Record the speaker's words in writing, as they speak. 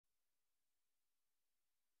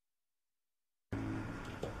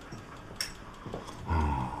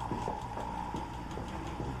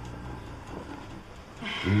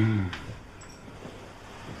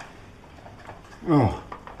哦，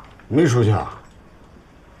没出去啊？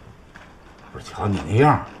不是，瞧你那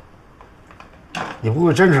样，你不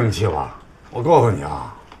会真生气吧？我告诉你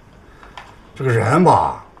啊，这个人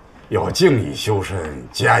吧，要静以修身，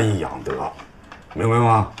俭以养德，明白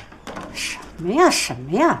吗？什么呀什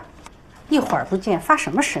么呀，一会儿不见发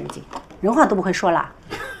什么神经，人话都不会说了。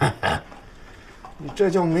你这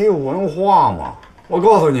叫没有文化吗？我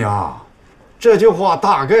告诉你啊，这句话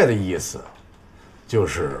大概的意思就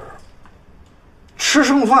是。吃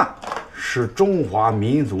剩饭是中华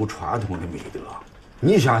民族传统的美德，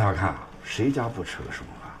你想想看，谁家不吃个剩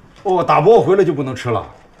饭？哦，打包回来就不能吃了，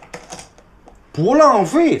不浪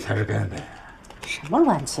费才是根本。什么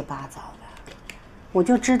乱七八糟的！我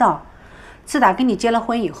就知道，自打跟你结了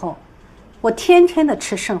婚以后，我天天的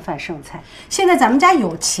吃剩饭剩菜。现在咱们家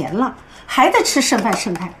有钱了，还在吃剩饭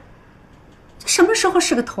剩菜，什么时候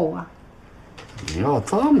是个头啊？你要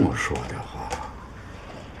这么说的话，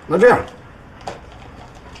那这样。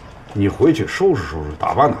你回去收拾收拾，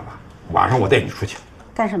打扮打扮，晚上我带你出去。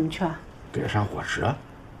干什么去啊？改善伙食啊，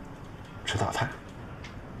吃大餐。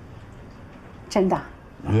真的？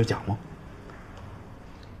能有假吗？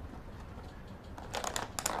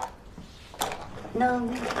能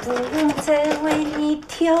不能再为你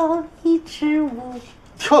跳一支舞？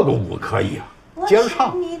跳个舞可以啊，接着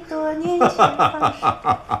唱。你多年前发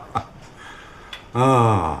生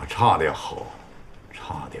啊，唱得好，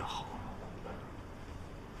唱得好。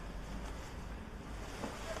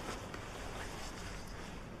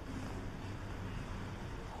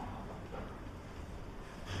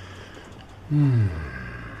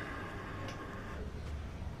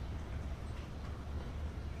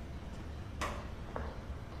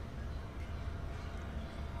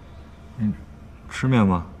吃面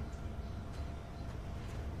吗？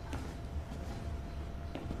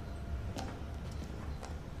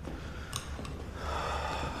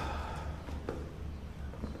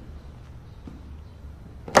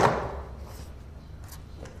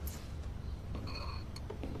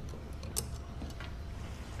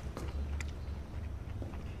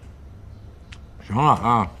行了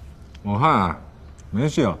啊，我看啊，没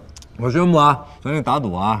戏了。我宣布啊，咱这打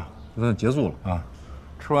赌啊，就算结束了啊。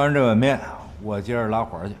吃完这碗面，我接着拉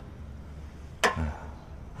活去。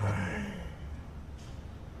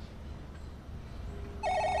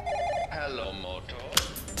Hello, Moto。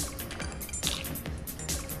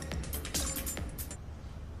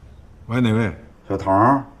喂，哪位？小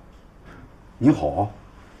唐，你好，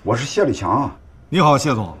我是谢立强啊。你好，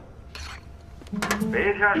谢总。白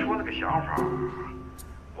天说那个想法，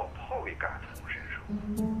我颇为感同身受，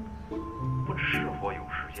不知是否有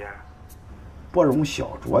时间，不容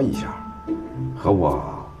小酌一下，和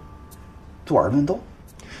我做二顿斗。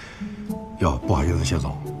哟，不好意思，谢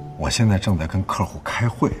总，我现在正在跟客户开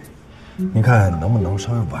会，您看能不能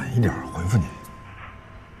稍微晚一点回复您？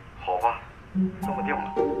好吧，这么定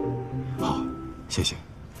了。好，谢谢。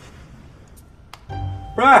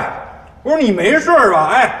不是，我说你没事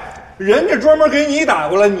吧？哎。人家专门给你打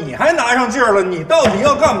过来，你还拿上劲儿了，你到底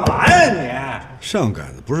要干嘛呀你？上杆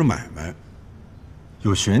子不是买卖，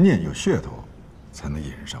有悬念有噱头，才能引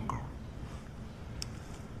人上钩。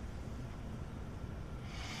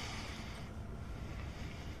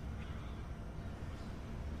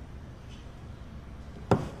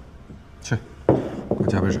去，给我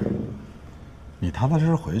加杯水。你踏踏实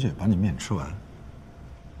实回去，把你面吃完。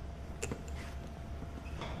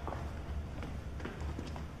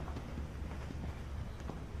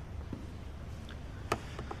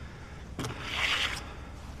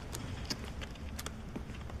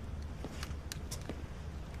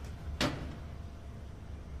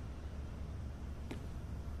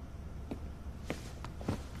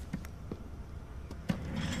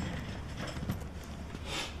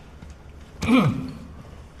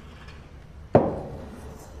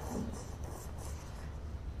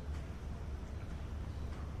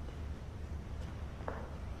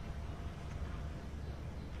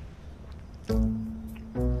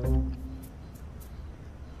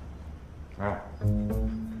哎，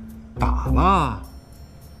打吧。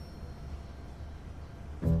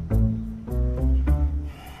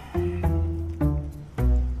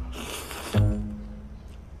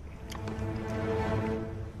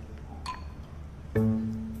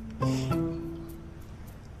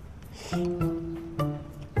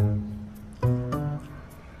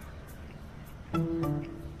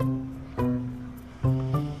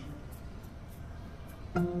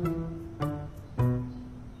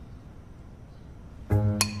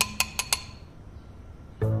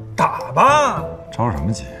打吧，着什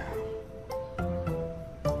么急啊？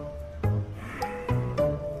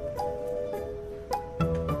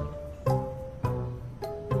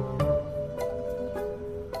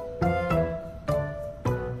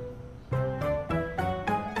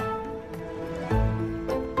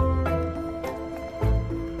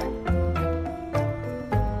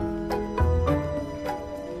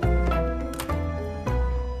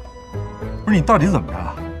到底怎么着？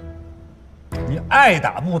你爱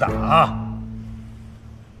打不打啊？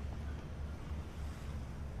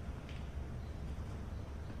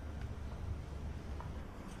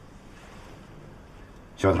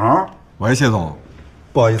小唐，喂，谢总，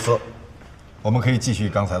不好意思，我们可以继续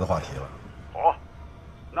刚才的话题了。哦，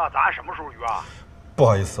那咱什么时候约啊？不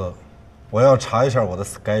好意思，我要查一下我的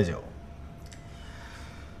schedule。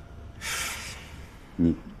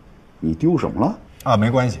你丢什么了？啊，没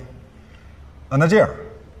关系。啊，那这样，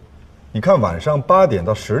你看晚上8点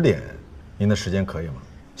到10点，您的时间可以吗？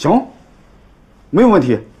行，没有问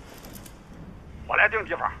题。我来定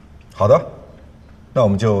地方。好的，那我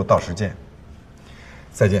们就到时见。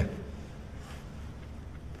再见。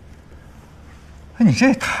哎，你这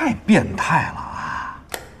也太变态了啊，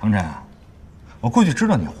王震！我过去知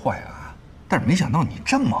道你坏啊，但是没想到你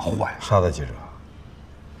这么坏。沙特记者，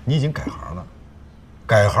你已经改行了，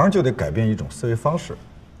改行就得改变一种思维方式。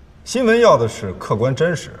新闻要的是客观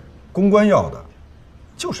真实，公关要的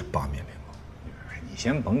就是八面玲珑。你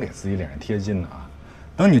先甭给自己脸上贴金呢啊，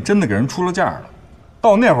等你真的给人出了价了，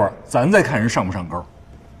到那会儿咱再看人上不上钩。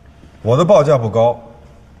我的报价不高，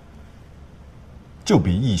就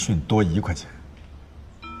比易迅多1块钱。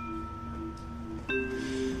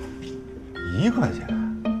1块钱？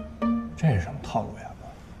这是什么套路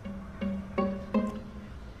呀？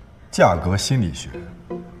价格心理学，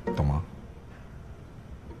懂吗？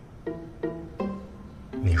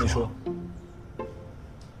你说。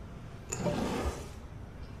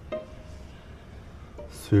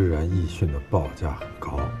虽然易迅的报价很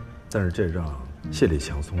高，但是这让谢立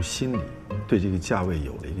强从心里对这个价位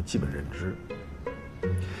有了一个基本认知。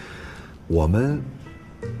我们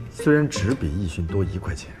虽然只比易迅多1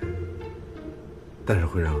块钱，但是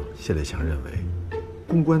会让谢立强认为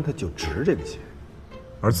公关他就值这个钱，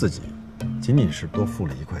而自己仅仅是多付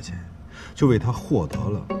了1块钱，就为他获得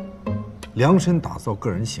了量身打造个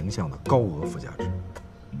人形象的高额附加值。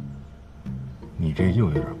你这又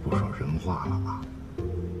有点不说人话了啊！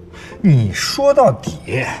你说到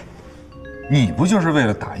底，你不就是为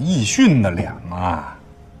了打易迅的脸吗？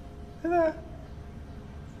对不对？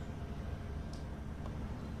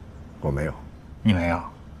我没有，你没有，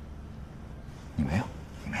你没有，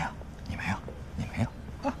你没有，你没有，你没有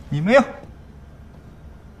啊！你没有，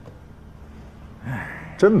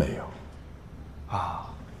真没有啊！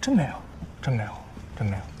真没有，真没有，真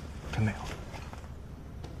没有，真没有。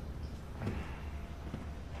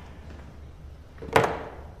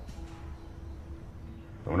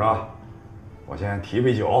怎么着？我先提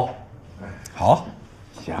杯酒。好，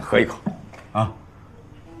先喝一口啊。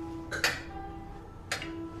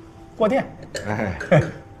过电。哎，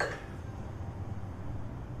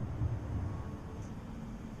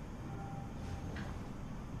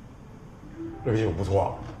这酒不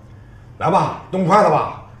错，来吧，动筷子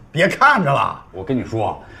吧，别看着了。我跟你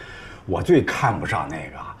说，我最看不上那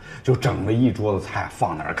个，就整了一桌子菜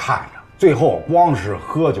放那儿看着，最后光是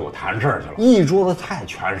喝酒谈事儿去了，一桌子菜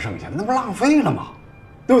全剩下，那不浪费了吗？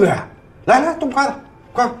对不对？来来，动筷子，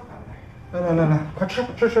快，来，快吃。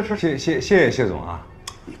谢谢总啊。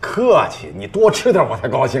你客气，你多吃点我才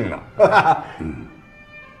高兴呢。嗯，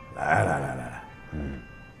来，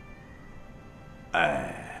哎，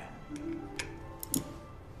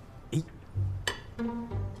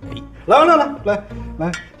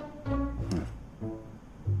来，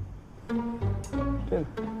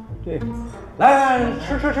这个，来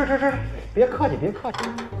吃，别客气。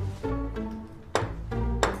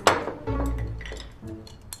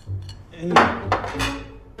哎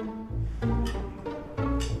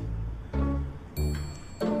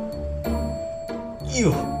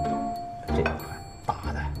呦，这个大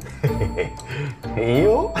的，哎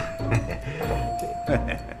呦，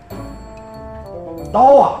刀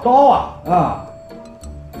啊！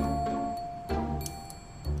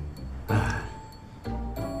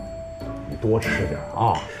你多吃点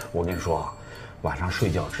啊！我跟你说，晚上睡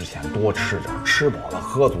觉之前多吃点，吃饱了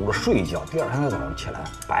喝足了睡觉，第二天早上起来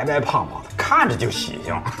白胖的，看着就喜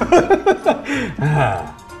庆。哎，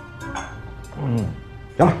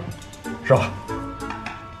行了，吃吧。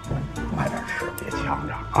慢点吃，别呛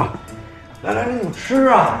着啊！来，你们吃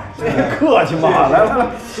啊！客气嘛，来，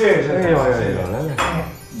谢谢。哎呦，来。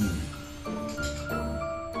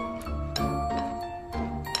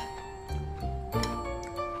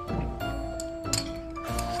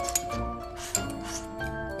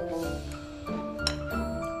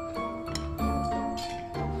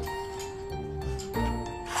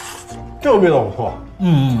这个味道不错。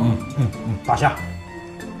大虾，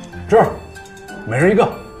吃，每人一个，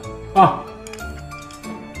啊。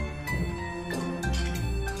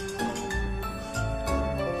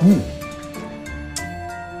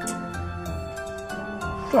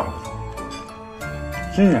对，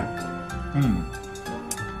新鲜。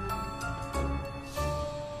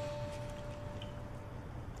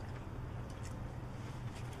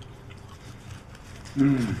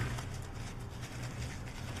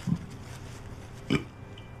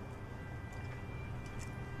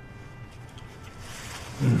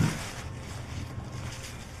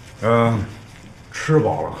吃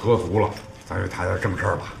饱了喝足了，咱就谈点正事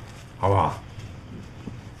儿吧，好不好？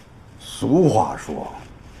俗话说，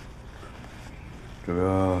这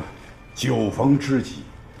个酒逢知己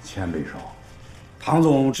千杯少。唐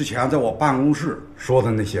总之前在我办公室说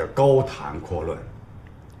的那些高谈阔论，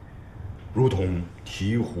如同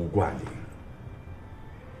醍醐灌顶，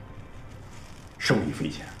受益匪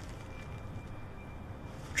浅。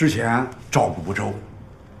之前照顾不周，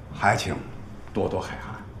还请多多海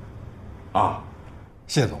涵。啊，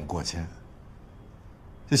谢总过谦。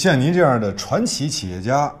就像您这样的传奇企业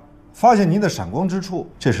家，发现您的闪光之处，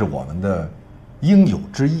这是我们的应有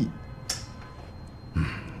之义。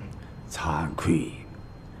惭愧，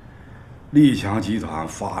立强集团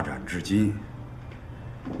发展至今，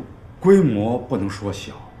规模不能说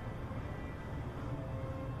小，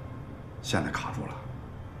现在卡住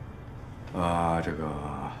了。这个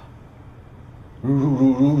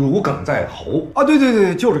如鲠在喉啊，对对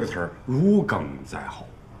对，就这个词儿，如鲠在喉。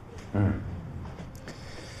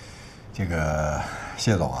这个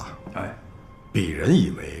谢总啊，哎，鄙人以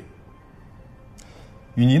为，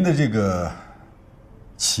与您的这个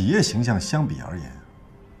企业形象相比而言，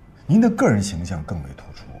您的个人形象更为突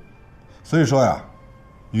出。所以说呀，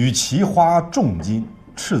与其花重金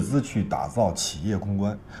斥资去打造企业公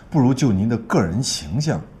关，不如就您的个人形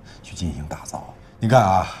象去进行打造。你看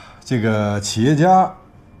啊，这个企业家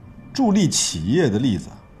助力企业的例子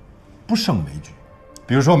不胜枚举，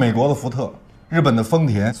比如说美国的福特、日本的丰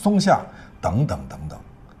田、松下等等等等，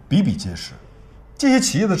比比皆是。这些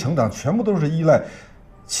企业的成长全部都是依赖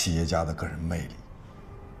企业家的个人魅力。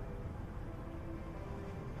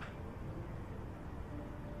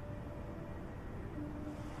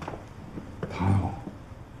唐总，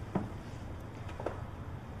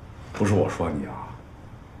不是我说你啊，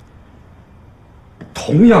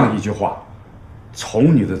同样一句话，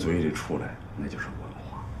从你的嘴里出来，那就是文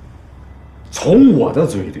化；从我的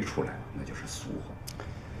嘴里出来，那就是俗话。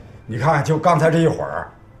你看，就刚才这一会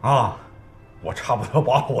儿啊，我差不多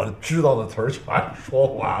把我知道的词儿全说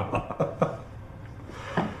完了，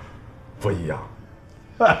不一样。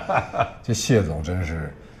这谢总真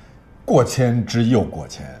是过谦之又过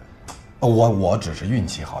谦。我只是运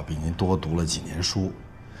气好，比您多读了几年书。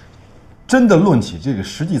真的论起这个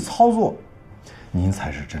实际操作，您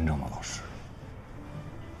才是真正的老师。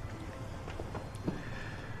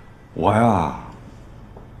我呀，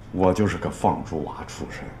我就是个放猪娃出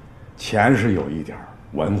身，钱是有一点儿，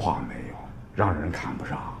文化没有，让人看不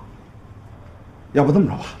上。要不这么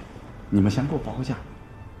着吧，你们先给我报个价，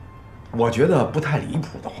我觉得不太离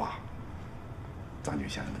谱的话，咱就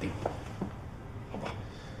先这么定，好吧？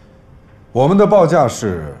我们的报价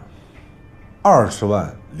是20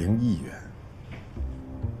万01元。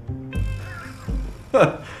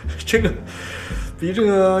这个比这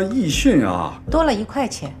个易迅啊多了1块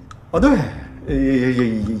钱。啊，对，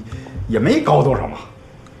也没高多少嘛。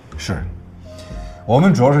是，我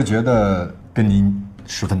们主要是觉得跟您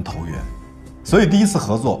十分投缘，所以第一次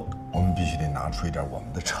合作，我们必须得拿出一点我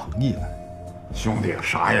们的诚意来。兄弟，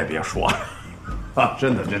啥也别说，啊，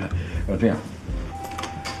真的。这样，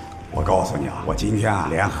我告诉你啊，我今天啊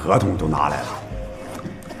连合同都拿来了，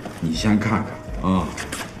你先看看啊。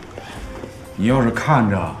你要是看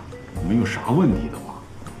着没有啥问题的话，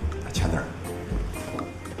签字儿。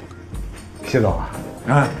谢总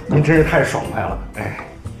啊，您真是太爽快了，哎。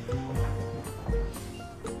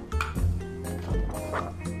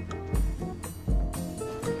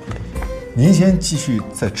您先继续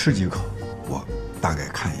再吃几口，我大概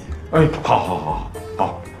看一眼。哎，好。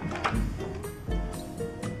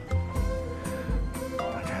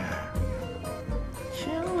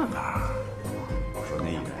签了吧？我说那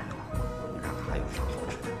个，你看还有啥好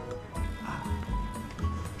吃的啊？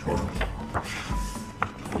瞅瞅，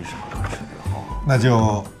没啥可吃的了哈。那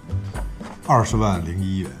就20万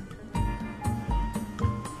01元。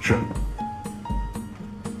是。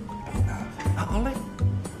好嘞。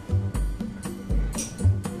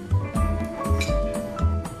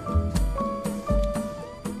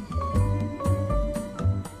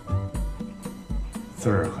字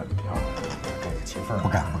儿很漂亮，这个齐缝。不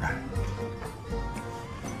敢。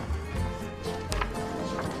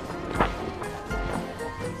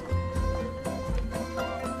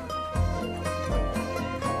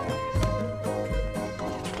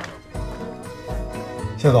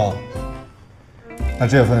谢总，那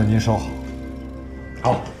这份您收好。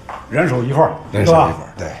好，人手一份儿，人手一份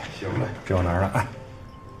儿，对，行嘞。这我拿着。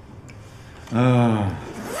哎，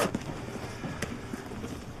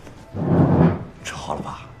吃好了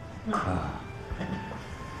吧？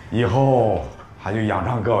以后还就仰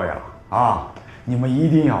仗各位了啊！你们一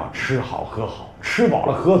定要吃好喝好，吃饱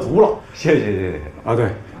了喝足了。谢谢啊！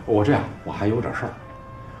对，我这样，我还有点事儿，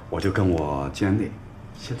我就跟我监内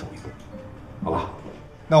先走一步，好吧？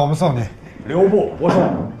那我们送你。留步不送。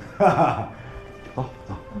走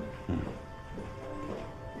走，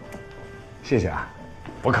谢谢啊，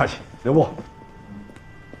不客气，留步。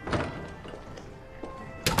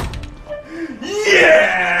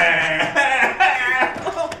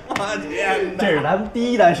我天哪！这是咱们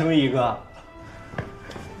第一单生意，哥。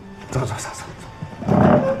走。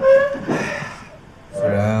虽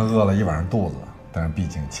然饿了一晚上肚子，但是毕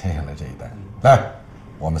竟签下了这一单。来，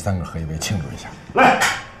我们3个喝一杯庆祝一下。来。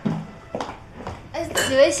哎，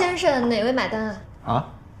几位先生，哪位买单啊？啊？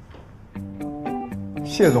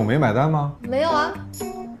谢总没买单吗？没有啊。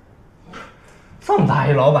这么大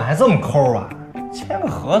一老板还这么抠啊？签个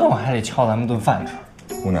合同还得敲咱们顿饭吃。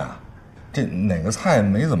姑娘，这哪个菜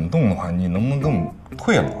没怎么动的话，你能不能给我们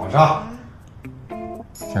退了？老沙，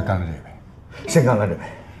先干了这杯。先干了这杯。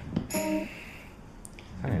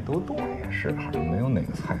看这都动也是，好像没有哪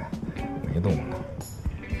个菜没动的。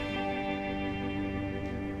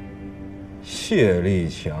谢立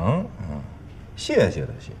强啊，谢谢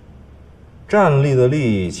的谢，站立的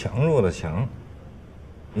立，强弱的强。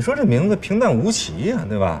你说这名字平淡无奇呀，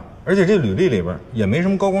对吧？而且这履历里边也没什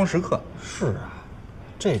么高光时刻。是啊，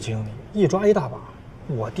这经历一抓一大把。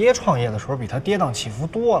我爹创业的时候比他跌宕起伏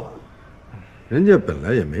多了。人家本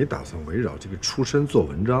来也没打算围绕这个出身做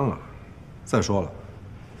文章啊。再说了，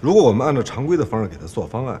如果我们按照常规的方式给他做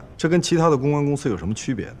方案，这跟其他的公关公司有什么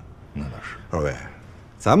区别呢？那倒是。二位，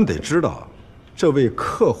咱们得知道这位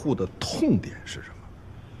客户的痛点是什么。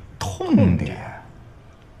痛点。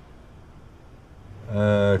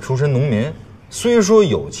出身农民，虽说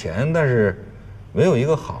有钱，但是没有一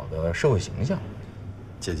个好的社会形象。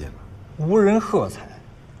接近了。无人喝彩，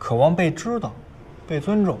渴望被知道、被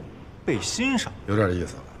尊重、被欣赏，有点意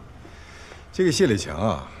思了。这个谢立强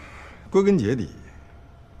啊，归根结底，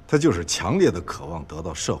他就是强烈的渴望得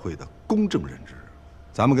到社会的公正认知。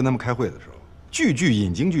咱们跟他们开会的时候，句句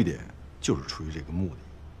引经据典，就是出于这个目的。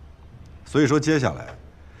所以说，接下来，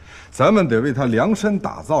咱们得为他量身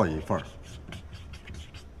打造一份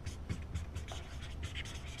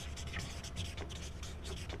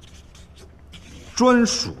专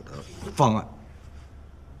属的方案。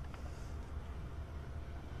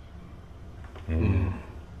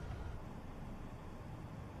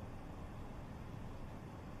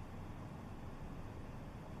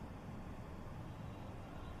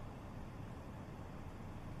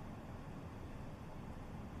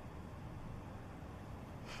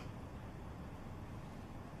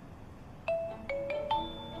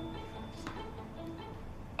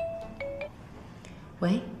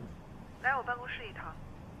喂，来我办公室一趟。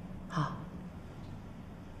好。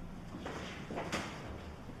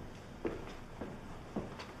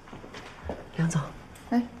梁总，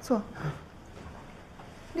哎，坐。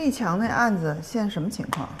立强那案子现在什么情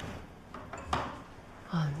况？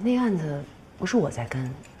啊，那案子不是我在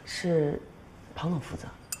跟，是庞总负责。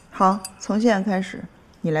好，从现在开始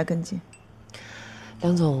你来跟进。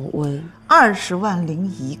梁总，我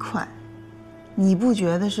20.01万，你不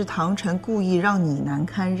觉得是唐晨故意让你难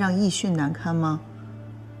堪，让易迅难堪吗？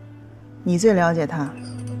你最了解他，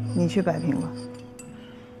你去摆平吧。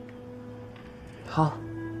好，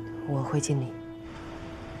我会尽力。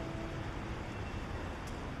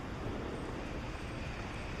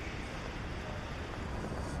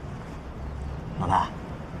老大，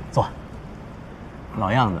坐。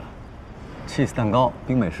老样子，cheese 蛋糕、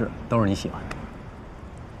冰美式都是你喜欢的。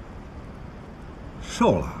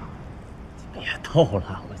瘦了？别逗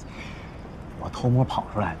了，我偷摸跑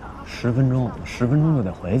出来的，10分钟就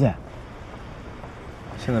得回去。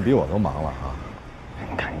现在比我都忙了啊！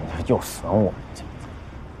你看你这又损我。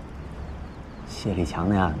谢立强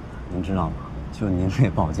那案子，您知道吗？就您那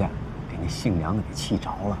报价，给那姓梁的给气着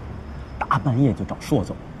了，大半夜就找硕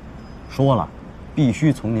总，说了，必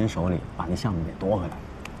须从您手里把那项目给夺回来。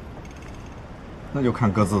那就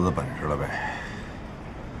看各自的本事了呗。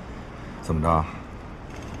怎么着？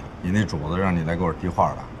你那主子让你来给我递话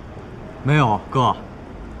了？没有，哥。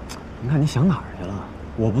你看你想哪儿去了？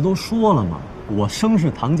我不都说了吗？我生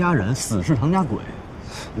是唐家人，死是唐家鬼，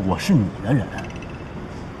我是你的人。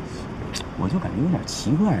我就感觉有点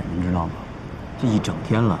奇怪，您知道吗？这一整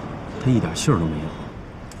天了，他一点信儿都没有。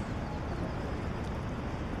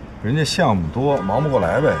人家项目多，忙不过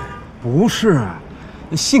来呗。不是，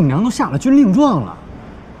那杏娘都下了军令状了。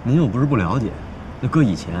您又不是不了解，那搁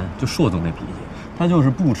以前就硕总那脾气，他就是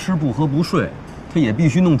不吃不喝不睡，他也必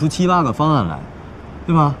须弄出7、8个方案来，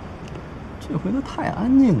对吧？这回他太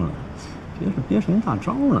安静了，憋什么大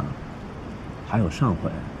招呢？还有上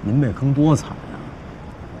回您被坑多惨呀！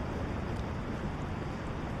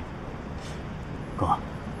哥，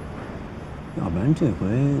要不然这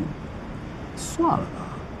回算了吧？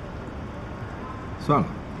算了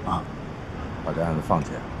啊，把这案子放弃。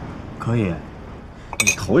可以。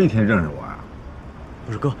你头一天认识我呀？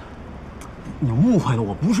不是哥，你误会了，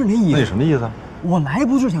我不是那意思。那你什么意思？我来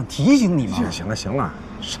不就是想提醒你吗？行了行了，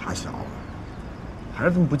傻小子，还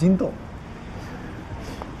是这么不经斗。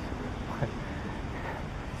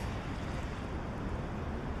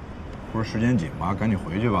不是时间紧吗？赶紧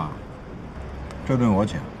回去吧。这顿我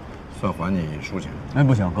请，算还你书钱。哎，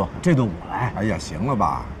不行，哥，这顿我来。哎呀，行了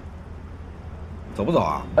吧？走不走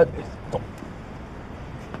啊？走。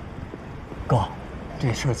哥，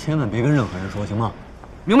这事儿千万别跟任何人说，行吗？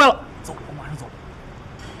明白了。走，我马上走。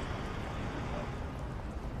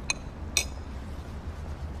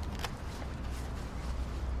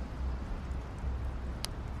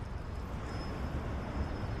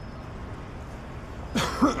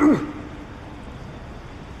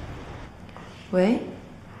喂，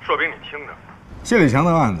硕兵，你听着，谢立强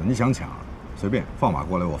的案子你想抢，随便放马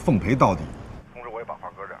过来，我奉陪到底。同时我也把话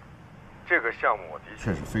搁这儿，这个项目我的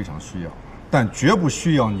确实非常需要，但绝不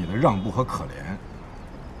需要你的让步和可怜。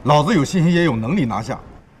老子有信心，也有能力拿下。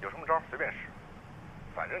有什么招随便使，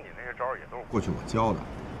反正你那些招也都是过去我教的，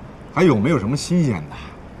还有没有什么新鲜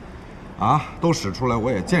的？啊，都使出来，我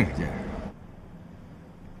也见识见识。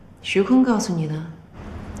徐坤告诉你的？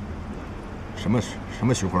什么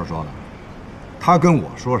徐坤说的？他跟我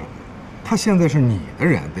说什么？他现在是你的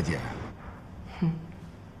人，大姐。哼。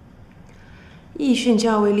易迅就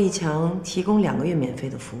要为立强提供2个月免费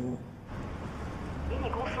的服务。以你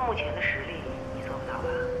公司目前的实力，你做不到吧？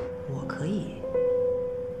我可以。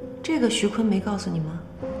这个徐坤没告诉你吗？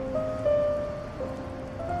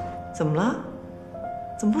怎么了？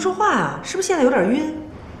怎么不说话啊？是不是现在有点晕？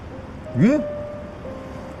晕？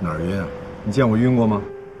哪儿晕啊？你见我晕过吗？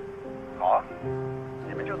好啊，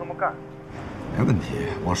你们就这么干。没问题，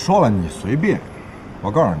我说了你随便。我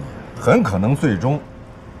告诉你，很可能最终，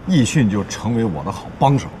易迅就成为我的好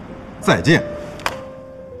帮手。再见。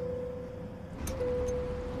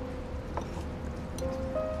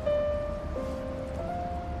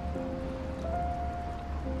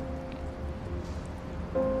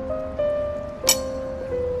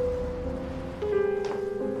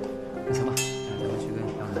行吧，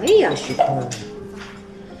可以啊，徐坤。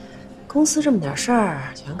公司这么点事儿，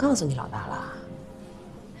全告诉你老大了。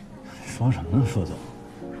说什么呢，硕总？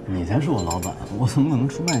你才是我老板，我怎么可能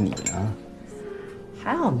出卖你呢？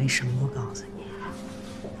还好没什么都告诉你，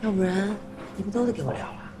要不然你不都得给我撂了？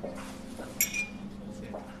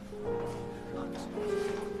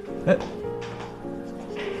哎，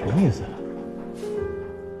什么意思？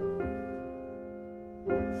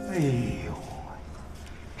哎呦，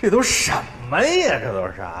这都什么呀？这都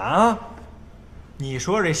是啊！你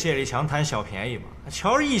说这谢立强贪小便宜吗？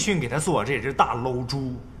瞧着易迅给他做这只大搂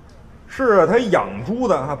猪。是啊，他养猪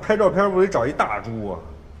的啊，拍照片不得找一大猪啊？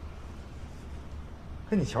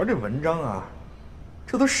哎，你瞧这文章啊，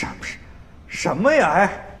这都什么呀？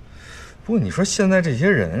哎，不过你说现在这些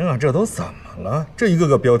人啊，这都怎么了？这一个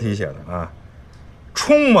个标题写的啊，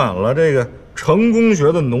充满了这个成功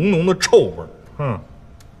学的浓浓的臭味儿。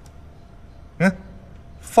你看，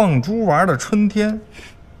放猪娃的春天，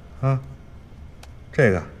啊，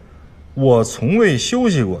这个我从未休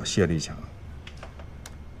息过，谢立强。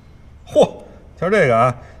嚯，瞧这个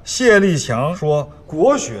啊，谢立强说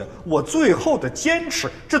国学我最后的坚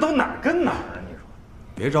持，这都哪儿跟哪儿啊？你说，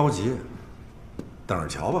别着急，等着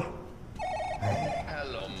瞧吧。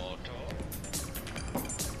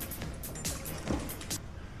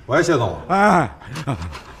喂，谢总。哎，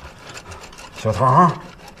小唐，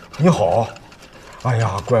你好。哎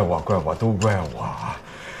呀，怪我，都怪我，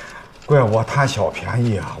怪我贪小便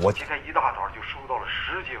宜啊！我今天一大早就收到了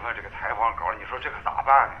10几份这个采访稿，你说这可咋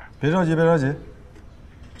办呢？别着急，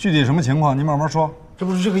具体什么情况您慢慢说。这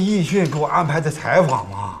不是这个易迅给我安排的采访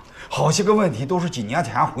吗？好些个问题都是几年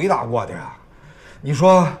前回答过的呀。你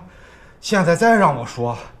说，现在再让我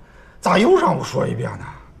说，咋又让我说一遍呢？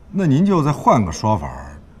那您就再换个说法，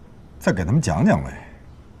再给他们讲讲呗。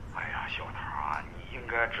哎呀，小唐啊，你应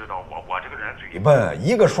该知道我这个人嘴笨，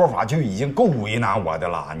一个说法就已经够为难我的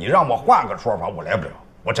了。你让我换个说法，我来不了，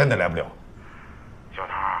我真的来不了。小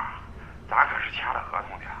唐，咱可是签了合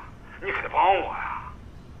同的，你可得帮我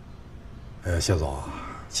呀。谢总，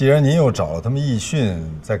既然您又找了他们易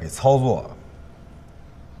迅在给操作，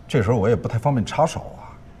这时候我也不太方便插手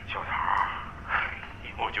啊。小曹，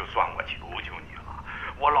以后就算我求求你了，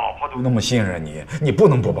我老婆都那么信任你，你不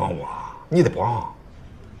能不帮我，你得帮。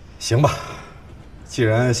行吧，既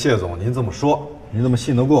然谢总您这么说，您这么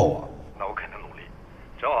信得过我，那我肯定努力，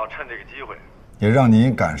正好趁这个机会，也让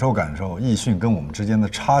您感受感受易迅跟我们之间的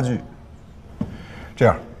差距。这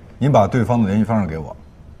样，您把对方的联系方式给我，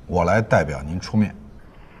我来代表您出面。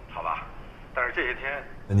好吧？但是这些天，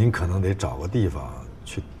您可能得找个地方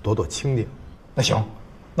去躲躲清静。那行，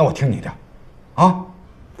那我听你的，啊，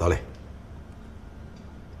得嘞。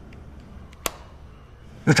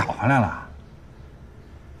又找回来了。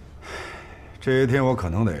这些天我可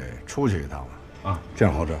能得出去一趟了啊。这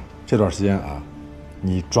样，郝正，这段时间啊，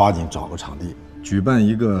你抓紧找个场地，举办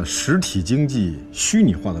一个实体经济虚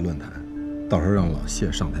拟化的论坛，到时候让老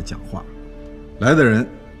谢上台讲话，来的人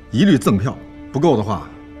一律赠票，不够的话，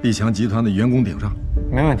立强集团的员工顶上。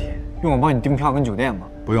没问题，用我帮你订票跟酒店吗？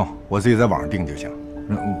不用，我自己在网上订就行。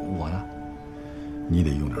那我呢？你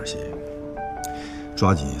得用点心，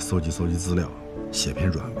抓紧搜集资料，写篇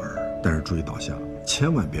软文，但是注意导向，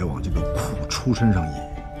千万别往这个苦出身上引，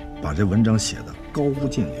把这文章写得高屋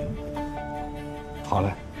建瓴。好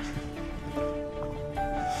嘞。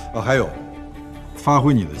还有，发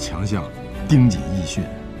挥你的强项，盯紧易迅，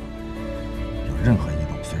有任何异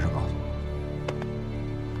动随时告诉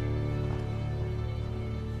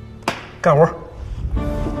我。干活。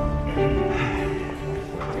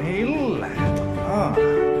回来了啊！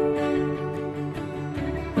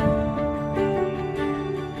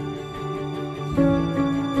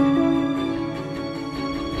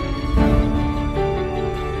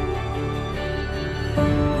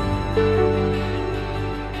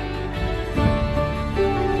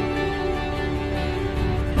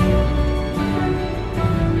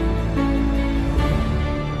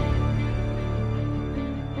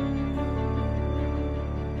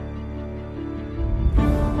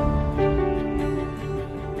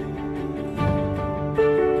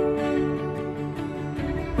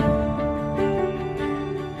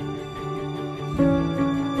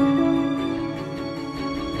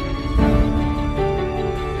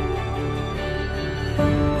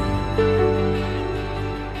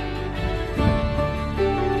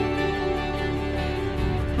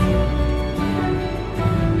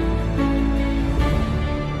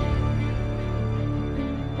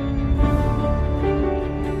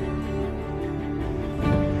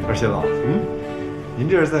谢总，您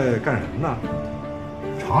这是在干什么呢？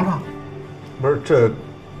尝尝。不是，这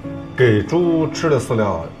给猪吃的饲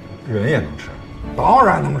料，人也能吃？当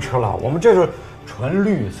然能吃了，我们这是纯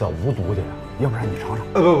绿色无毒的，要不然你尝尝。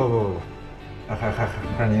不，还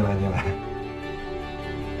是您来。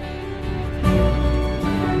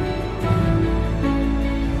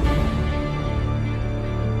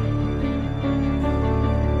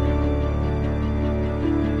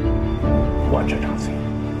我这张嘴。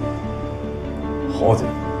好嘴，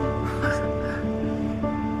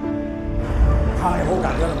看了以后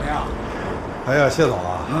感觉怎么样？哎呀，谢总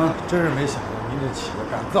啊，真是没想到您这企业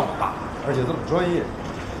干这么大，而且这么专业。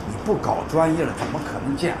你不搞专业了，怎么可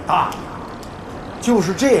能见大呢？就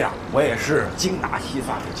是这样，我也是精打细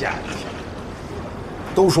算的建立起来。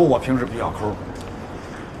都说我平时比较抠，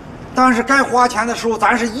但是该花钱的时候，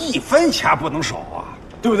咱是一分钱不能少啊，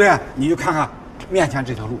对不对？你就看看面前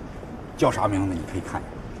这条路，叫啥名字？你可以看一下。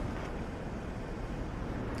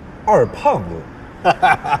二胖路，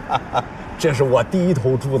这是我第一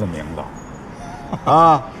头猪的名字，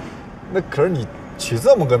啊，那可是你取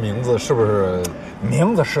这么个名字，是不是？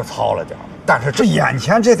名字是糙了点，但是这眼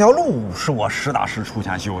前这条路是我实打实出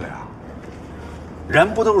钱修的呀。人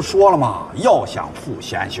不都是说了吗？要想富，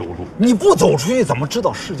先修路。你不走出去，怎么知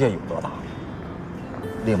道世界有多大？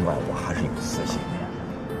另外，我还是有私心的。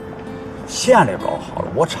县里搞好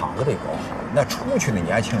了，我厂子里搞好了，那出去的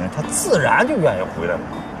年轻人他自然就愿意回来了。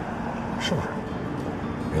是不是？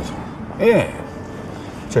没错。哎，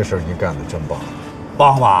这事儿您干得真棒，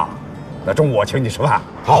棒吧？那中午我请你吃饭，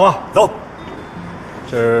好吧？走。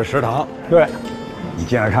这是食堂。对，你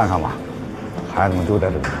进来看看吧，孩子们都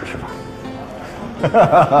在这里吃饭。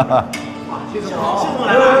谢总好，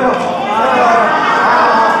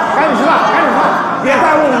赶紧吃饭，别耽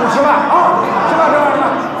误你们吃饭啊！吃饭。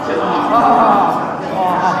谢总好。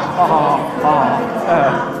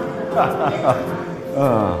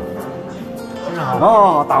先生好。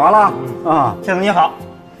哦，打完了啊。先生你好，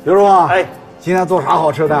刘叔，哎，今天做啥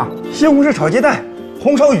好吃的？西红柿炒鸡蛋，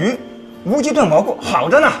红烧鱼，无鸡炖蘑菇，好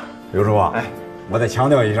着呢。刘叔，哎，我得强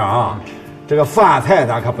调一声啊，这个饭菜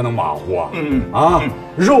咱可不能马虎。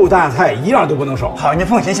肉蛋菜一样都不能少。好，您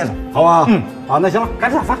放心，谢总，好吧？那行了，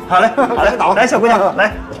赶紧打饭。好嘞，来，小姑娘，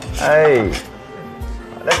来。哎，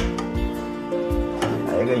来，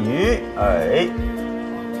来个鱼，哎。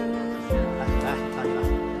来，大鱼，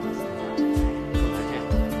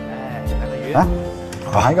来个鱼。来，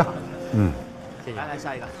拿一个。嗯，谢谢。来，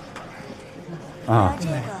下一个。啊，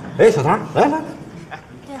哎，小唐，来来，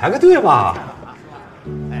排个队吧。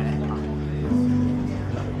哎，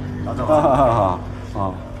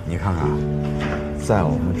啊，你看看，在我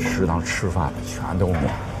们食堂吃饭的全都免，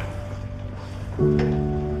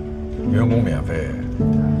员工免费，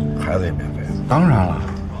孩子也免费。当然了，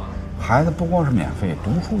孩子不光是免费，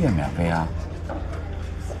读书也免费啊。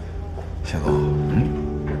谢总，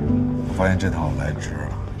我发现这套来值了。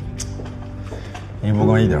您不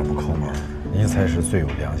光一点不抠门，您才是最有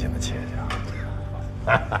良心的企业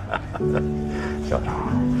家。小张，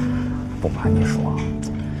不瞒你说，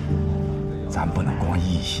咱不能光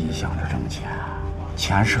一心想着挣钱，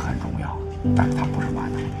钱是很重要，但是它不是万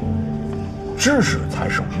能，知识才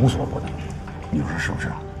是无所不能。你说是不是？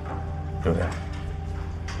对不对？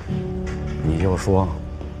你就说，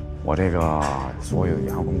我这个所有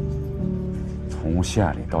员工，从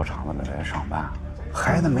县里到厂子里来上班，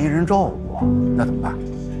孩子没人照顾，那怎么办？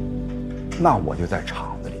那我就在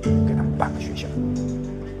厂子里给他们办个学校，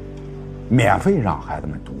免费让孩子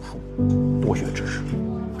们读书，多学知识。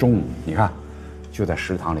中午你看，就在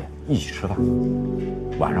食堂里一起吃饭，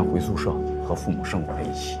晚上回宿舍和父母生活在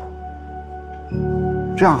一起，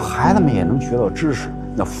这样孩子们也能学到知识，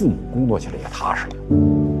那父母工作起来也踏实了。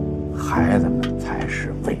孩子们才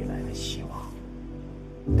是未来的希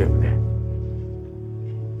望，对不对？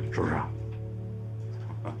是不是啊？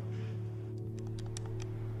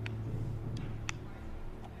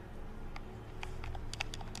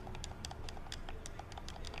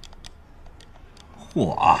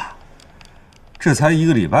嚯，这才1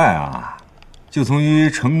个礼拜啊，就从一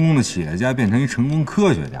成功的企业家变成一成功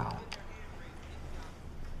科学家了。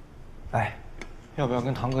哎，要不要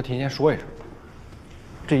跟堂哥提前说一声？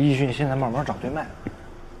这易迅现在慢慢长对脉了。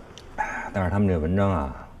但是他们这文章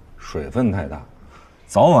啊，水分太大，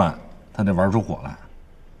早晚他得玩出火来。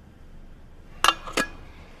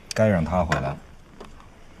该让他回来了。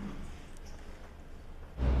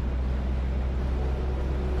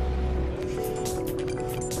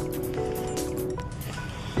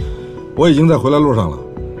我已经在回来路上了。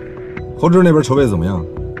侯志那边筹备怎么样？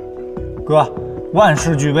哥，万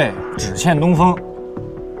事俱备，只欠东风。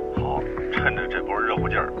好，趁着这波热乎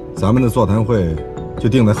劲儿，咱们的座谈会就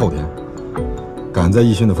定在后天，赶在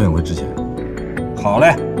易迅的分享会之前。好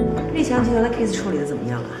嘞。立强集团的 case 处理的怎么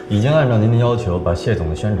样了？已经按照您的要求，把谢总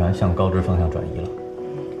的宣传向高知方向转移了。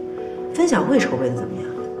分享会筹备的怎么样？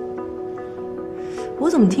我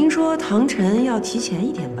怎么听说唐晨要提前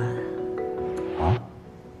1天办？啊？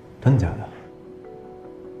真假的？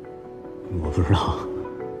我不知道。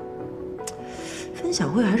分享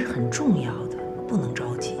会还是很重要的，不能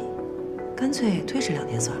着急，干脆推迟2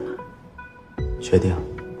天算了。确定？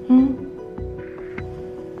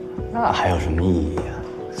那还有什么意义啊？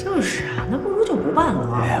就是啊，那不如就不办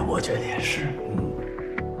了。哎，我觉得也是。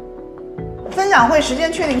分享会时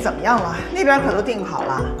间确定怎么样了？那边可都定好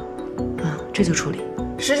了。啊，这就处理。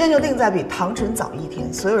时间就定在比唐晨早1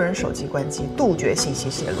天，所有人手机关机，杜绝信息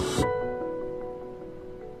泄露。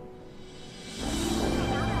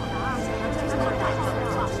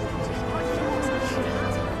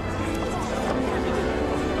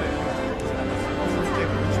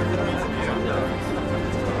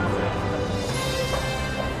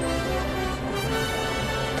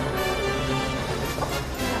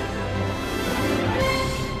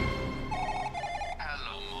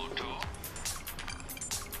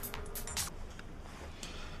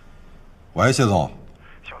喂，谢总。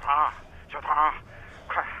小唐，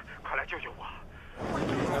快来救救我！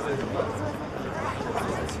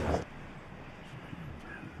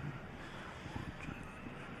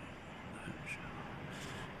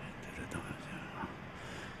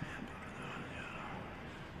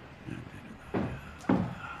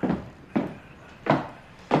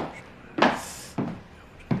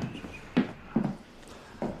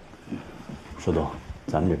石总，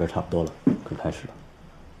咱们这边差不多了，可以开始了。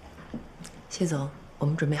谢总，我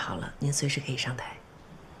们准备好了，您随时可以上台。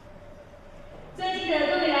尊敬的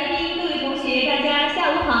各位来宾、各位同学，大家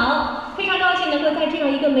下午好！非常高兴能够在这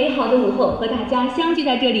样一个美好的午后和大家相聚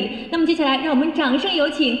在这里。那么接下来，让我们掌声有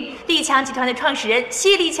请立强集团的创始人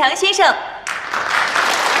谢立强先生。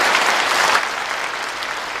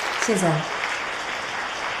谢总。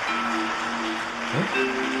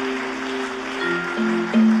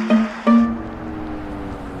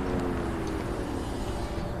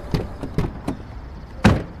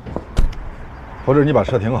侯志，你把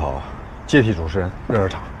车停好，接替主持人，热热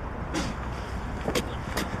场。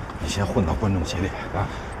先混到观众席里啊！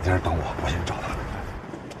你在这等我，我先找他。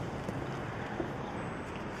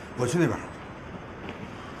我去那边。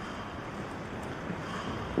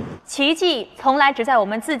奇迹从来只在我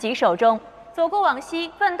们自己手中。走过往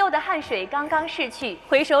昔，奋斗的汗水刚刚逝去，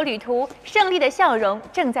回首旅途，胜利的笑容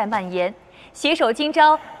正在蔓延。携手今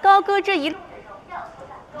朝，高歌这一路。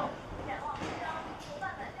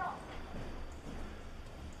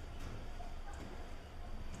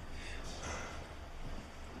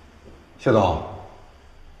 谢总，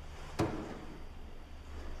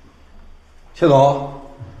谢总，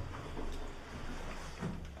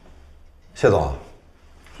谢总，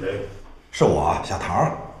谁？是我，小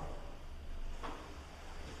唐。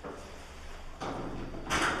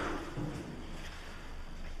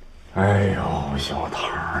哎呦，小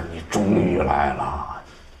唐，你终于来了！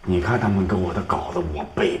你看他们给我的稿子，我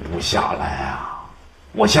背不下来啊！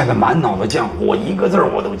我现在满脑子浆糊，我一个字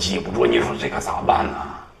我都记不住，你说这可咋办呢？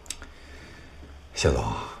 谢总，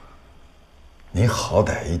您好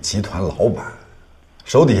歹一集团老板，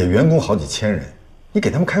手底下员工好几千人，你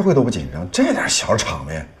给他们开会都不紧张，这点小场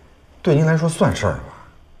面，对您来说算事儿吧？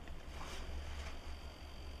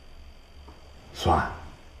算。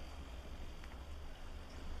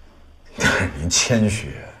但是您谦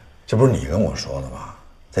虚，这不是你跟我说的吗？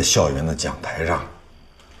在校园的讲台上，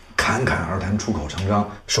侃侃而谈，出口成章，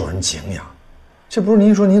受人敬仰，这不是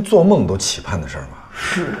您说您做梦都期盼的事儿吗？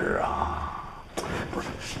是啊。 不是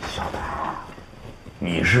小唐，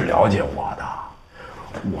你是了解我的，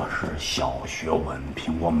我是小学文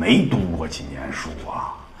凭，我没读过几年书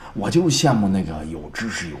啊，我就羡慕那个有知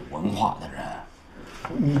识、有文化的人。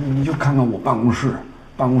你就看看我办公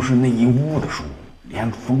室那一屋的书，连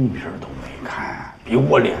封皮都没开，比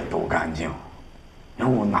我脸都干净。你说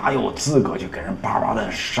我哪有资格去给人巴巴的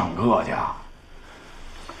上课去啊？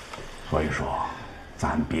所以说，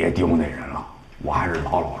咱别丢那人了。 我还是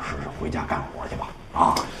老老实实回家干活去吧！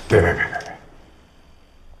啊，别！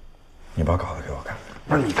你把稿子给我看。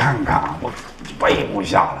不是你看看，我背不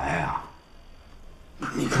下来呀、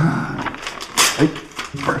你看，哎，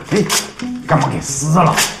不是，哎，干嘛给撕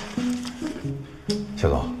了？谢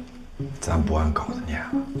总，咱不按稿子念了。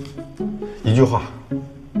一句话，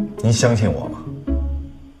您相信我吗？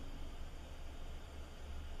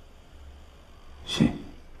信。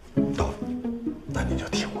到，那您就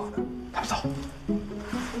听我的。咱们走。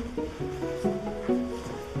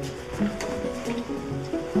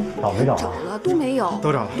 找没找啊？找了都没有，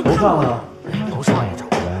都找了，楼上呢？楼上也找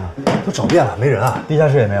了呀，都找遍了，没人啊。地下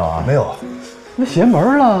室也没有啊？没有。那邪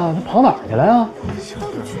门了，他跑哪儿去了呀？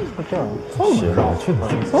这样邪道去哪儿？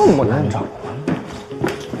这么难找啊？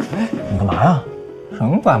哎，你干嘛呀？什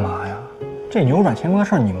么干嘛呀？这扭转乾坤的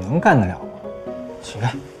事儿你们能干得了吗？起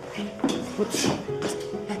来！我去！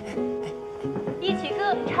一曲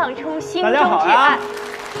歌唱出心大中挚家好呀爱。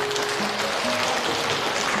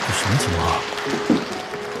这什么情况？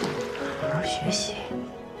 好好学习。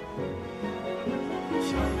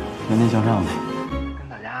言听向上吧。跟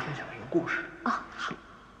大家分享一个故事啊。好。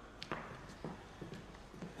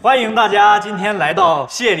欢迎大家今天来到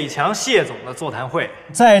谢立强谢总的座谈会。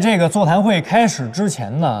在这个座谈会开始之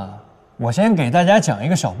前呢，我先给大家讲一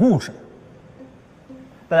个小故事。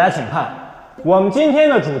大家请看，我们今天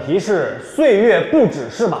的主题是岁月不只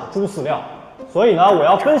是把猪饲料，所以呢，我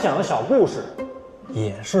要分享的小故事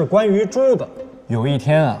也是关于猪的。有一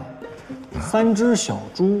天啊。 3只小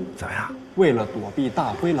猪怎么样？为了躲避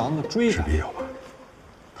大灰狼的追赶，有吧？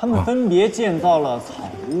他们分别建造了草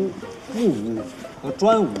屋、木屋和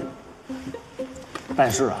砖屋。但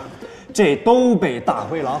是啊，这都被大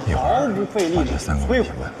灰狼毫不费力地摧毁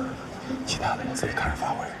了。其他的你自己看着发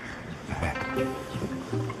挥。哎，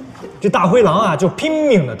这大灰狼啊，就拼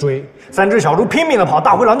命地追，3只小猪拼命地跑，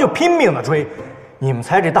大灰狼就拼命地追。你们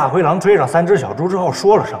猜这大灰狼追上3只小猪之后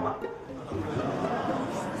说了什么？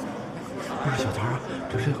 不是小唐啊，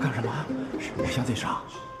这是要干什么？我想自己上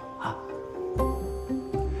啊！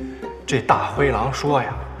这大灰狼说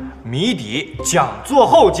呀，谜底讲座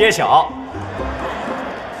后揭晓。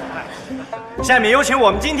下面有请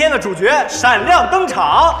我们今天的主角闪亮登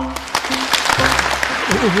场。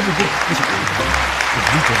不行，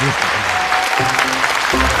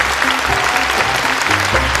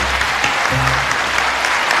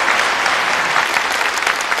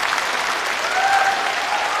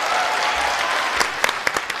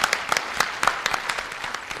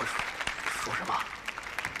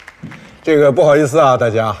这个不好意思啊，大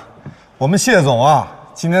家，我们谢总啊，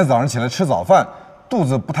今天早上起来吃早饭，肚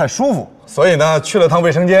子不太舒服，所以呢去了趟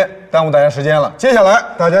卫生间，耽误大家时间了。接下来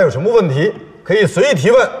大家有什么问题可以随意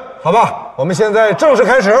提问，好吧？我们现在正式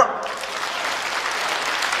开始。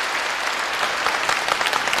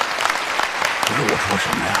不是我说什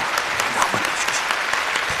么呀？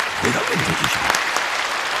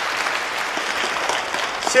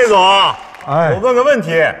谢总，哎，我问个问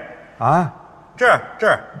题啊，这儿，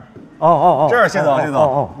哦，这儿，谢总，谢总，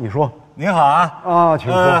哦，你说，您好啊，啊，请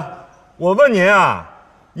说。我问您啊，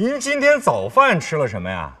您今天早饭吃了什么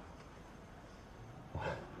呀？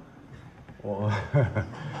我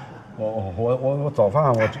早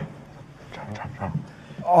饭这。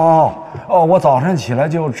我早晨起来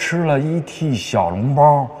就吃了1屉小笼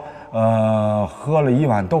包，喝了1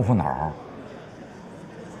碗豆腐脑。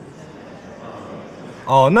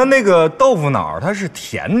哦，那个豆腐脑它是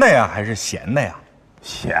甜的呀，还是咸的呀？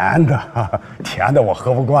咸的，甜的我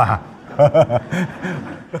喝不惯。